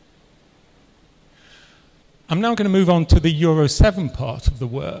 I'm now going to move on to the Euro 7 part of the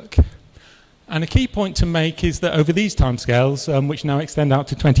work. And a key point to make is that over these timescales, which now extend out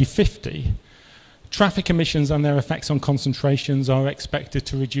to 2050, traffic emissions and their effects on concentrations are expected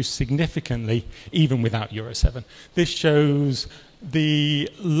to reduce significantly, even without Euro 7. This shows the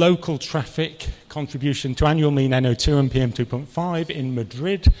local traffic contribution to annual mean NO2 and PM2.5 in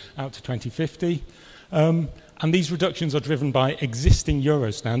Madrid out to 2050. And these reductions are driven by existing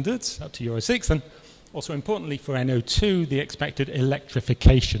Euro standards up to Euro 6, and also importantly for NO2, the expected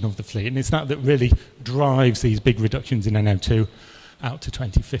electrification of the fleet. And it's that really drives these big reductions in NO2 out to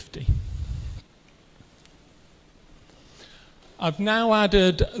 2050. I've now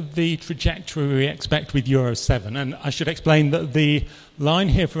added the trajectory we expect with Euro 7. And I should explain that the line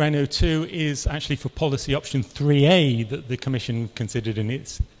here for NO2 is actually for policy option 3A that the Commission considered in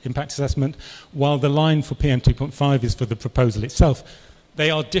its impact assessment, while the line for PM2.5 is for the proposal itself. They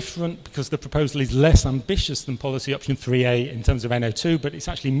are different because the proposal is less ambitious than policy option 3A in terms of NO2, but it's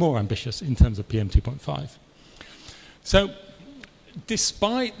actually more ambitious in terms of PM2.5. So,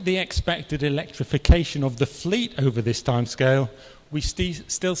 despite the expected electrification of the fleet over this timescale, we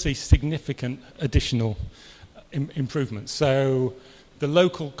still see significant additional improvements. So, the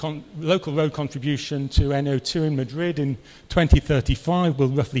local road contribution to NO2 in Madrid in 2035 will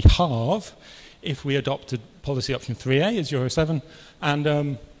roughly halve if we adopted policy option 3A as Euro 7,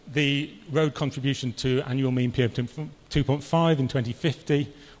 and the road contribution to annual mean PM2.5 in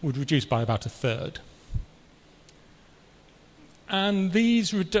 2050 would reduce by about a third. And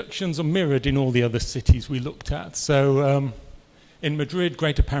these reductions are mirrored in all the other cities we looked at. So in Madrid,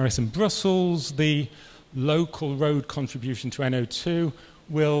 Greater Paris and Brussels, the local road contribution to NO2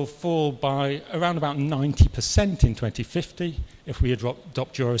 will fall by around about 90% in 2050 if we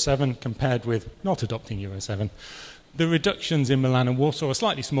adopt Euro 7 compared with not adopting Euro 7. The reductions in Milan and Warsaw are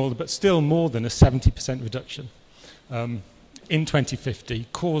slightly smaller, but still more than a 70% reduction in 2050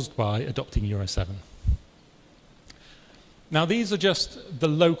 caused by adopting Euro 7. Now, these are just the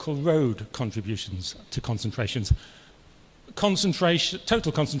local road contributions to concentrations.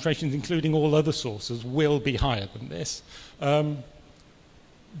 Total concentrations, including all other sources, will be higher than this.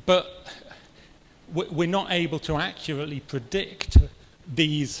 But we're not able to accurately predict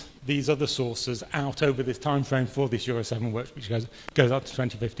these other sources out over this time frame for this Euro 7 work, which goes up to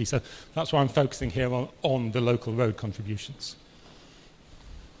 2050. So that's why I'm focusing here on the local road contributions.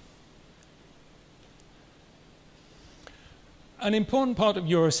 An important part of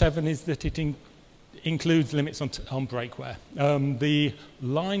Euro 7 is that it includes limits on brake wear. The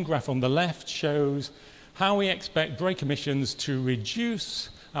line graph on the left shows how we expect brake emissions to reduce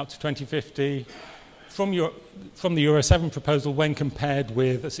out to 2050 from the Euro 7 proposal when compared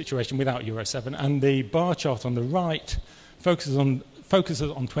with a situation without Euro 7. And the bar chart on the right focuses on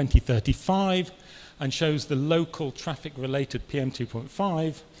 2035 and shows the local traffic-related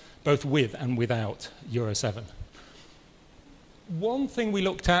PM2.5, both with and without Euro 7. One thing we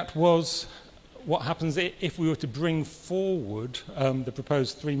looked at was what happens if we were to bring forward the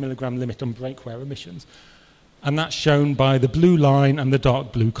proposed 3 milligram limit on brake wear emissions. And that's shown by the blue line and the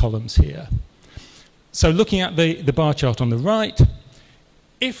dark blue columns here. So looking at the bar chart on the right,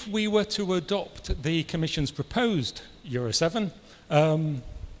 if we were to adopt the Commission's proposed Euro 7,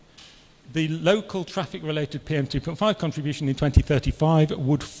 the local traffic-related PM2.5 contribution in 2035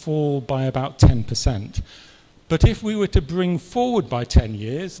 would fall by about 10%. But if we were to bring forward by 10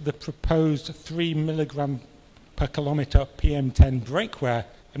 years the proposed 3 milligram per kilometre PM10 brake wear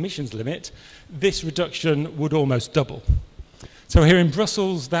emissions limit, this reduction would almost double. So here in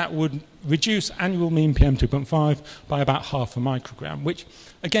Brussels, that would reduce annual mean PM2.5 by about half a microgram, which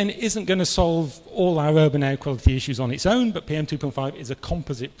again isn't going to solve all our urban air quality issues on its own, but PM2.5 is a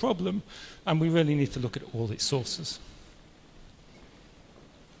composite problem, and we really need to look at all its sources.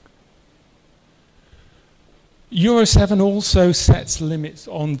 Euro 7 also sets limits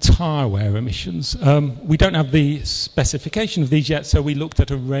on tyre wear emissions. We don't have the specification of these yet, so we looked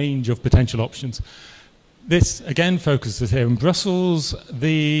at a range of potential options. This, again, focuses here in Brussels.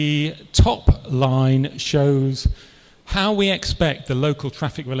 The top line shows how we expect the local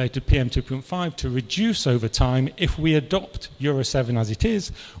traffic-related PM2.5 to reduce over time if we adopt Euro 7 as it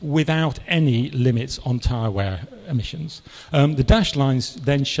is, without any limits on tyre wear emissions. The dashed lines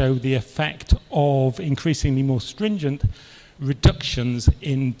then show the effect of increasingly more stringent reductions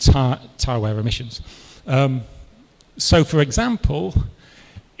in tyre wear emissions. So, for example,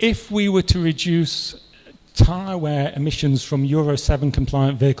 if we were to reduce tyre wear emissions from Euro 7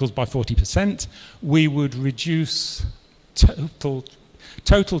 compliant vehicles by 40%, we would reduce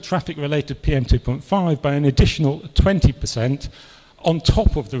total traffic-related PM2.5 by an additional 20% on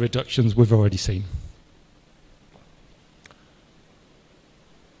top of the reductions we've already seen.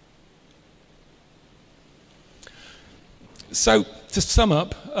 So, to sum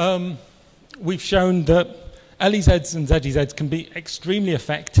up, we've shown that LEZs and ZEZs can be extremely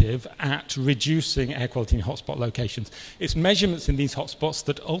effective at reducing air quality in hotspot locations. It's measurements in these hotspots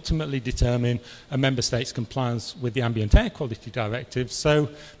that ultimately determine a member state's compliance with the Ambient Air Quality Directive. So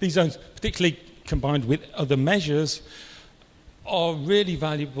these zones, particularly combined with other measures, are really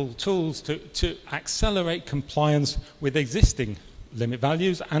valuable tools to accelerate compliance with existing limit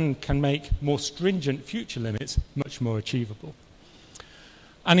values and can make more stringent future limits much more achievable.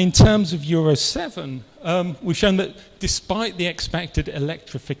 And in terms of Euro 7, we've shown that despite the expected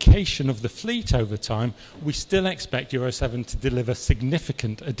electrification of the fleet over time, we still expect Euro 7 to deliver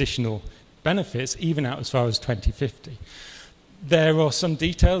significant additional benefits, even out as far as 2050. There are some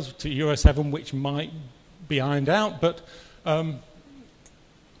details to Euro 7 which might be ironed out, but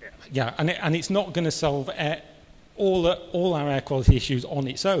yeah, and it's not going to solve all our air quality issues on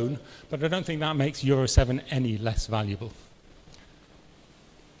its own, but I don't think that makes Euro 7 any less valuable.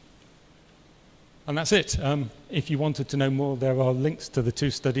 And that's it. If you wanted to know more, there are links to the two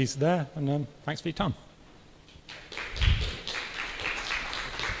studies there. And thanks for your time.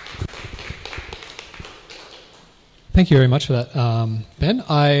 Thank you very much for that, Ben.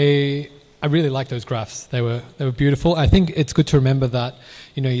 I really like those graphs. They were beautiful. I think it's good to remember that,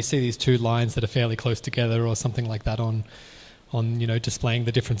 you know, you see these two lines that are fairly close together or something like that on you know, displaying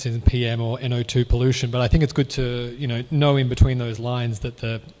the difference in PM or NO2 pollution. But I think it's good to, you know in between those lines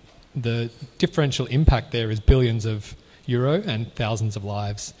that the differential impact there is billions of euro and thousands of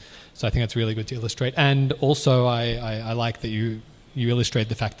lives. So I think that's really good to illustrate. And also I like that you illustrate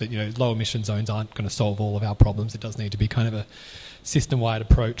the fact that, you know, low emission zones aren't going to solve all of our problems. It does need to be kind of a system-wide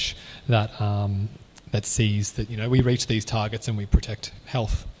approach that that sees that, you know, we reach these targets and we protect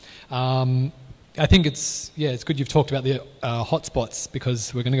health. I think it's good you've talked about the hotspots,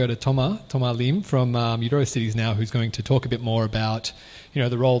 because we're going to go to Thomas Lim from Eurocities now, who's going to talk a bit more about, you know,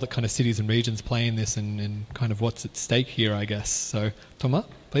 the role that kind of cities and regions play in this and kind of what's at stake here, I guess. So, Thomas,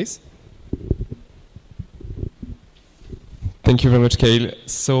 please. Thank you very much, Cale.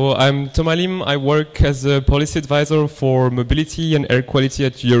 So I'm Thomas Lim. I work as a policy advisor for mobility and air quality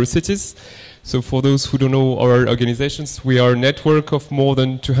at Eurocities. So for those who don't know our organizations, we are a network of more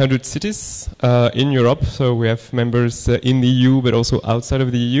than 200 cities in Europe. So we have members in the EU, but also outside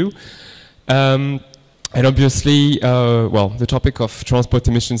of the EU. And obviously, the topic of transport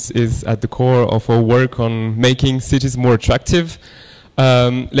emissions is at the core of our work on making cities more attractive.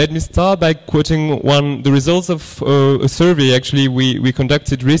 Let me start by quoting the results of a survey actually we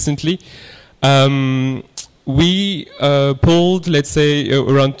conducted recently. We polled, let's say,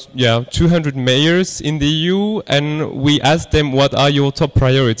 around 200 mayors in the EU, and we asked them, what are your top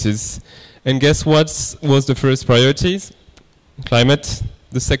priorities? And guess what was the first priorities? Climate.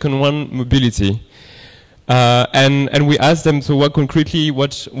 The second one, mobility. And we asked them, so what concretely,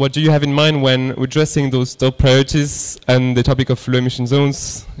 what do you have in mind when addressing those top priorities? And the topic of low emission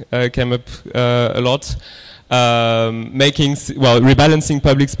zones came up a lot. Rebalancing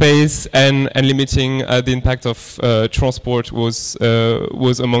public space and limiting the impact of transport was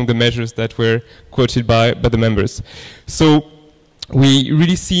among the measures that were quoted by the members. So we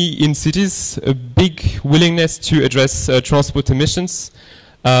really see in cities a big willingness to address transport emissions.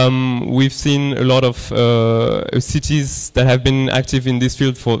 We've seen a lot of cities that have been active in this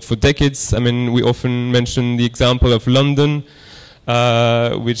field for decades. I mean, we often mention the example of London,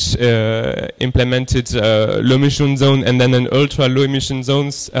 which implemented low emission zone and then an ultra low emission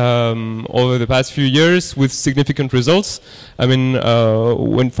zones over the past few years with significant results. I mean,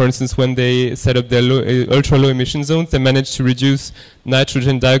 for instance, when they set up their ultra low emission zones, they managed to reduce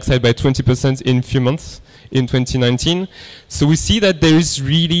nitrogen dioxide by 20% in a few months in 2019. So we see that there is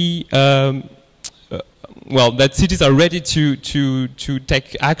really that cities are ready to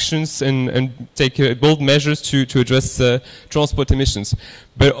take actions and take bold measures to address transport emissions.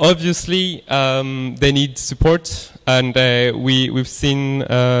 But obviously, they need support, and we've seen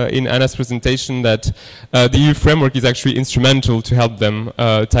in Anna's presentation that the EU framework is actually instrumental to help them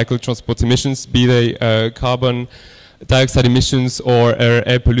tackle transport emissions, be they carbon dioxide emissions or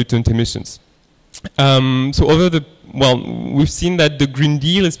air pollutant emissions. So over the we've seen that the Green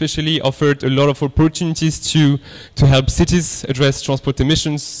Deal especially offered a lot of opportunities to help cities address transport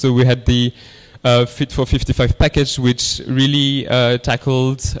emissions. So we had the Fit for 55 package, which really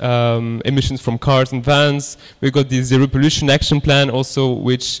tackled emissions from cars and vans. We got the Zero Pollution Action Plan also,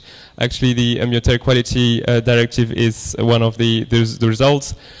 which actually the Ambient Air Quality Directive is one of the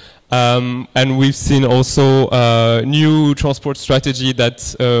results. And we've seen also new transport strategy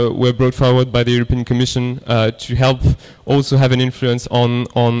that were brought forward by the European Commission to help also have an influence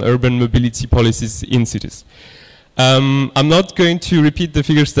on urban mobility policies in cities. I'm not going to repeat the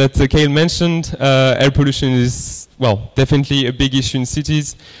figures that Cale mentioned. Air pollution is, definitely a big issue in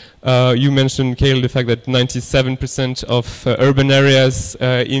cities. You mentioned, Cale, the fact that 97% of urban areas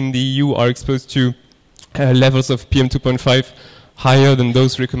in the EU are exposed to levels of PM2.5 higher than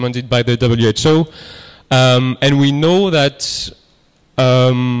those recommended by the WHO. And we know that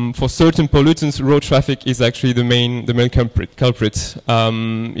for certain pollutants, road traffic is actually the main culprit.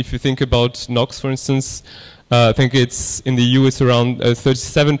 If you think about NOx, for instance, I think it's in the EU it's around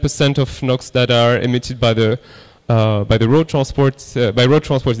 37% of NOx that are emitted by the road transport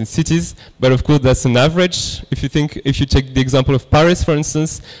in cities. But of course, that's an average. If you take the example of Paris, for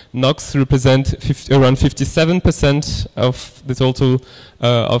instance, NOx represent around 57% of the total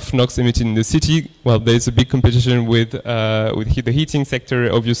of NOx emitted in the city. Well, there's a big competition with the heating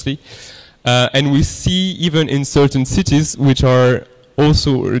sector, obviously, and we see even in certain cities which are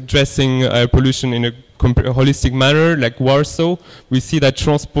also addressing pollution in a holistic manner, like Warsaw, we see that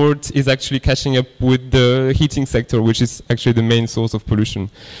transport is actually catching up with the heating sector, which is actually the main source of pollution.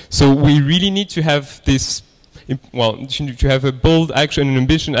 So we really need to have this, to have a bold action and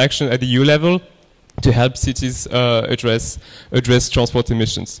ambitious action at the EU level to help cities address transport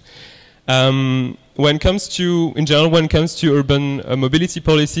emissions. When it comes to urban mobility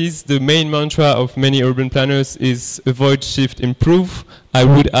policies, the main mantra of many urban planners is avoid, shift, improve. I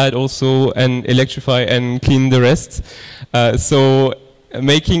would add also and electrify and clean the rest. So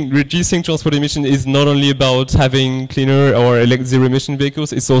reducing transport emission is not only about having cleaner or zero emission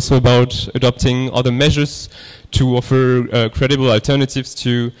vehicles, it's also about adopting other measures to offer credible alternatives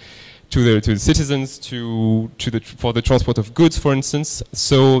to the citizens, for the transport of goods, for instance.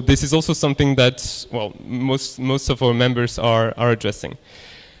 So this is also something that most of our members are addressing.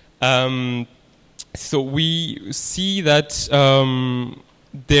 So we see that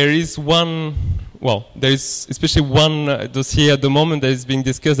there is especially one dossier at the moment that is being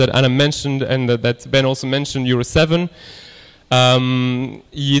discussed that Anna mentioned and that Ben also mentioned, Euro 7.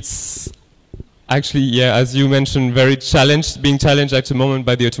 It's actually, as you mentioned, being challenged at the moment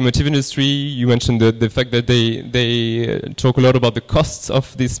by the automotive industry. You mentioned the fact that they talk a lot about the costs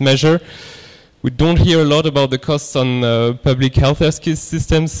of this measure. We don't hear a lot about the costs on public health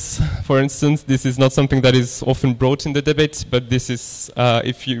systems, for instance. This is not something that is often brought in the debate, but this is,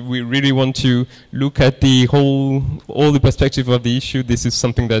 we really want to look at all the perspective of the issue, this is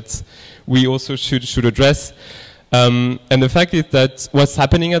something that we also should address. And the fact is that what's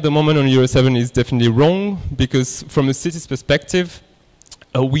happening at the moment on Euro 7 is definitely wrong, because from a city's perspective,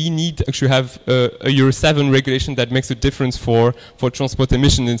 we need to actually have a Euro 7 regulation that makes a difference for transport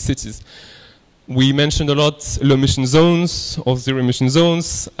emission in cities. We mentioned a lot low emission zones or zero emission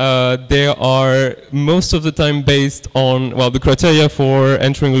zones. They are most of the time based on, the criteria for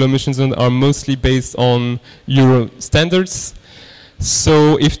entering a low emission zone are mostly based on Euro standards.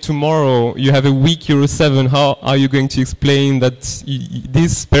 So if tomorrow you have a weak Euro 7, how are you going to explain that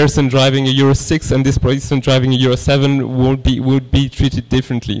this person driving a Euro 6 and this person driving a Euro 7 would be treated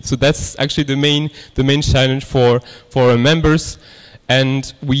differently? So that's actually the main challenge for our members,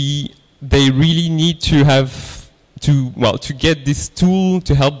 and they really need to have to get this tool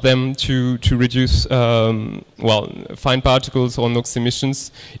to help them to reduce fine particles or NOx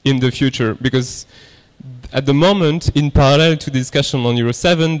emissions in the future, because at the moment, in parallel to the discussion on Euro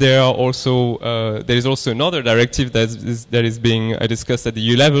 7, there is also another directive that is being discussed at the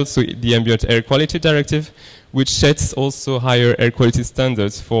EU level, so the Ambient Air Quality Directive, which sets also higher air quality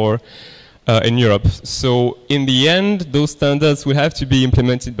standards in Europe. So in the end, those standards will have to be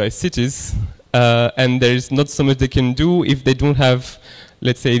implemented by cities, and there is not so much they can do if they don't have,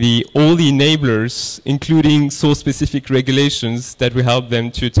 let's say, all the enablers, including source-specific regulations that will help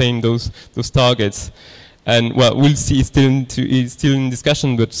them to attain those targets. And we'll see. It's still in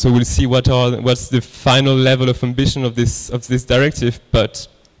discussion, but so we'll see what's the final level of ambition of this directive. But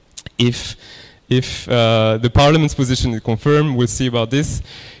if the Parliament's position is confirmed, we'll see about this.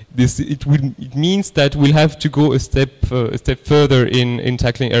 It means that we'll have to go a step further in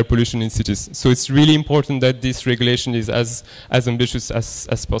tackling air pollution in cities. So it's really important that this regulation is as ambitious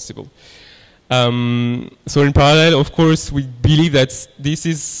as possible. So in parallel, of course, we believe that this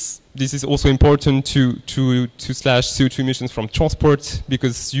is also important to slash CO2 emissions from transport,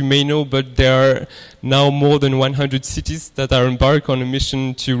 because you may know, but there are now more than 100 cities that are embarked on a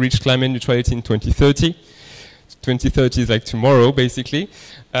mission to reach climate neutrality in 2030. 2030 is like tomorrow, basically,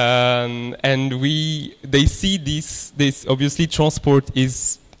 and they see this obviously transport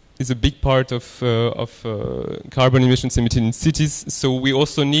is a big part of carbon emissions emitted in cities. So we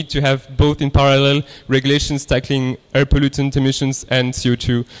also need to have both in parallel regulations tackling air pollutant emissions and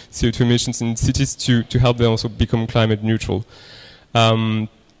CO2 emissions in cities to help them also become climate neutral.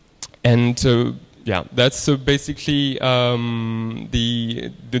 Yeah, that's basically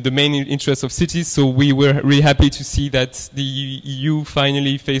the main interest of cities. So we were really happy to see that the EU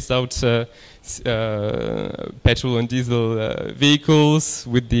finally phased out petrol and diesel vehicles,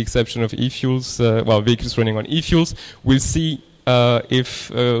 with the exception of e-fuels. Vehicles running on e-fuels. We'll see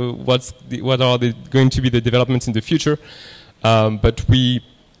if what are going to be the developments in the future. But we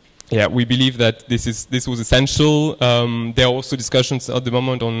believe that this was essential. There are also discussions at the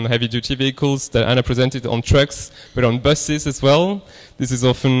moment on heavy-duty vehicles that Anna presented, on trucks, but on buses as well. This is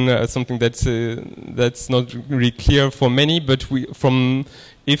often something that's not really clear for many. But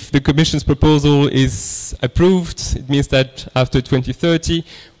if the Commission's proposal is approved, it means that after 2030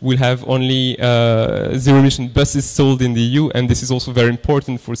 we'll have only zero-emission buses sold in the EU, and this is also very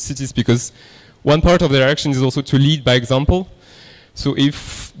important for cities, because one part of their action is also to lead by example. So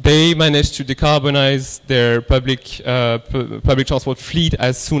if they manage to decarbonize their public transport fleet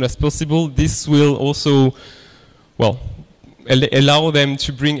as soon as possible, this will also, allow them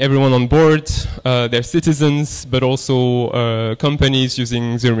to bring everyone on board, their citizens, but also companies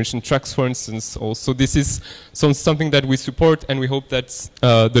using zero-emission trucks, for instance. Also, this is something that we support, and we hope that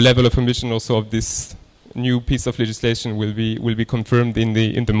the level of ambition also of this new piece of legislation will be confirmed in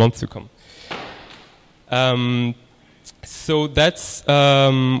the months to come. So that's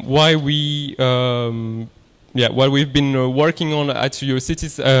why we've been working on at Your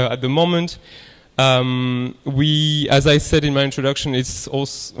Cities at the moment. As I said in my introduction, it's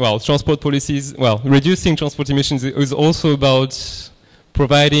also, transport policies, reducing transport emissions is also about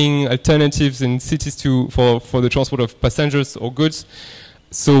providing alternatives in cities for the transport of passengers or goods.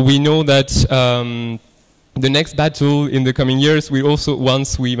 So we know that the next battle in the coming years,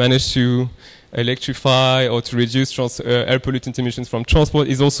 once we manage to electrify or to reduce air pollutant emissions from transport,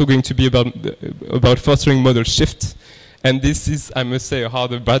 is also going to be about fostering modal shift. And this is, I must say, a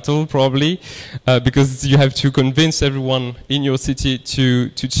harder battle probably, because you have to convince everyone in your city to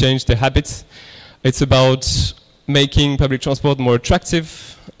change their habits. It's about making public transport more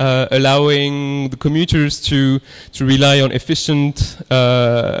attractive, allowing the commuters to rely on efficient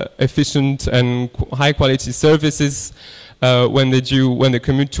and high quality services when they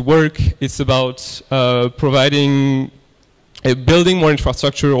commute to work. It's about building more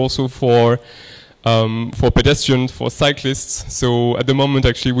infrastructure also for pedestrians, for cyclists. So at the moment,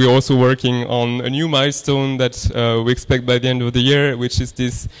 actually, we're also working on a new milestone that we expect by the end of the year, which is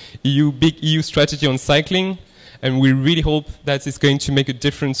this big EU strategy on cycling. And we really hope that it's going to make a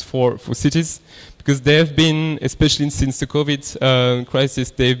difference for cities, because they have been, especially since the COVID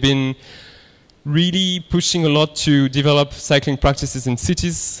crisis, they've been really pushing a lot to develop cycling practices in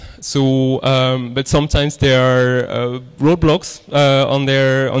cities. So, but sometimes there are roadblocks on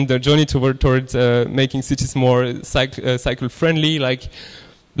their journey towards making cities more cycle friendly, like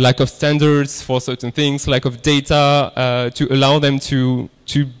lack of standards for certain things, lack of data to allow them to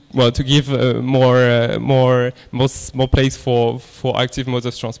give more place for active modes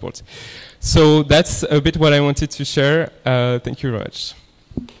of transport. So that's a bit what I wanted to share. Thank you very much.